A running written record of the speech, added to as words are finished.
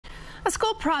A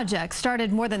school project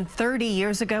started more than 30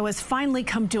 years ago has finally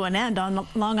come to an end on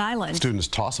Long Island. Students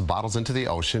toss bottles into the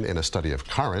ocean in a study of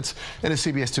currents. And as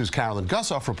CBS 2's Carolyn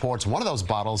Gusoff reports, one of those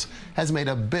bottles has made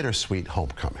a bittersweet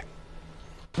homecoming.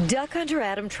 Duck hunter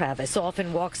Adam Travis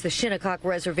often walks the Shinnecock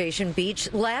Reservation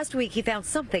beach. Last week, he found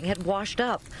something had washed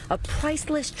up, a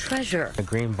priceless treasure. A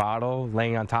green bottle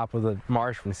laying on top of the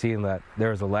marsh from seeing that there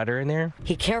was a letter in there.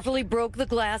 He carefully broke the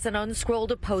glass and unscrolled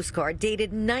a postcard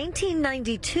dated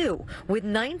 1992 with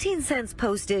 19 cents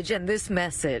postage and this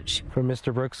message. From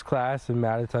Mr. Brooks' class in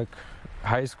Mattituck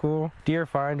High School. Dear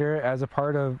Finder, as a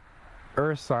part of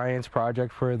Earth Science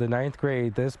project for the 9th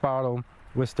grade, this bottle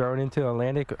was thrown into the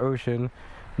Atlantic Ocean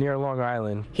near Long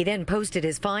Island. He then posted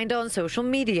his find on social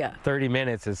media. 30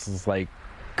 minutes, this is like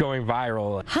going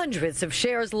viral. Hundreds of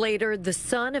shares later, the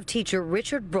son of teacher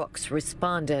Richard Brooks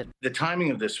responded. The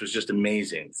timing of this was just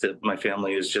amazing. That my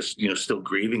family is just, still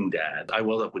grieving Dad. I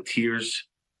welled up with tears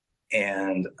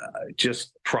and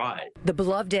just pride. The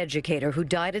beloved educator who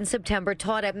died in September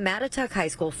taught at Mattituck High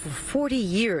School for 40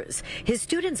 years. His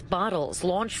students' bottles,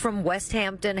 launched from West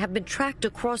Hampton, have been tracked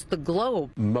across the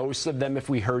globe. Most of them, if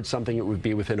we heard something, it would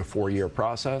be within a 4-year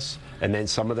process. And then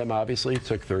some of them, obviously,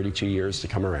 took 32 years to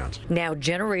come around. Now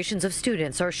generations of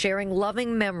students are sharing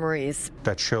loving memories.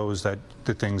 That shows that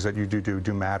the things that you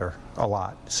do matter a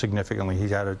lot, significantly. He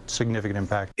had a significant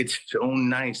impact. It's so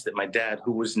nice that my dad,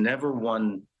 who was never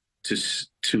one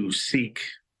to seek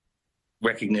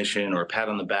recognition or a pat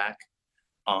on the back,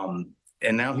 and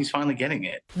now he's finally getting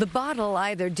it. The bottle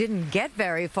either didn't get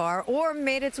very far or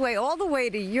made its way all the way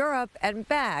to Europe and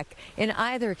back. In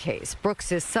either case,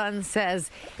 Brooks' son says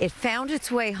it found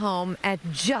its way home at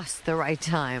just the right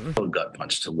time. A gut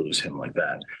punch to lose him like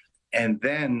that. And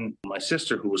then my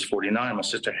sister, who was 49, my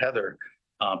sister Heather,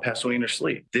 passed away in her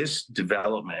sleep. This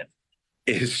development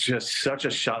is just such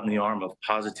a shot in the arm of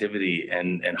positivity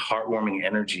and heartwarming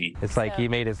energy. It's like he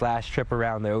made his last trip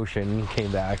around the ocean and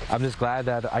came back. I'm just glad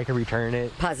that I can return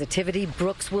it. Positivity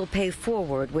Brooks will pay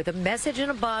forward with a message in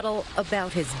a bottle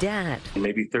about his dad.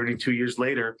 Maybe 32 years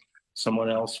later, someone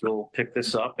else will pick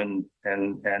this up and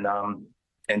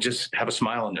just have a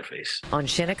smile on their face. On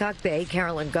Shinnecock Bay,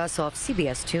 Carolyn Gusoff,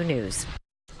 CBS 2 News.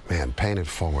 Man, paying it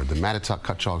forward. The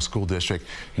Mattituck-Cutchogue School District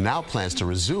now plans to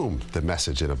resume the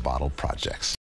message in a bottle projects.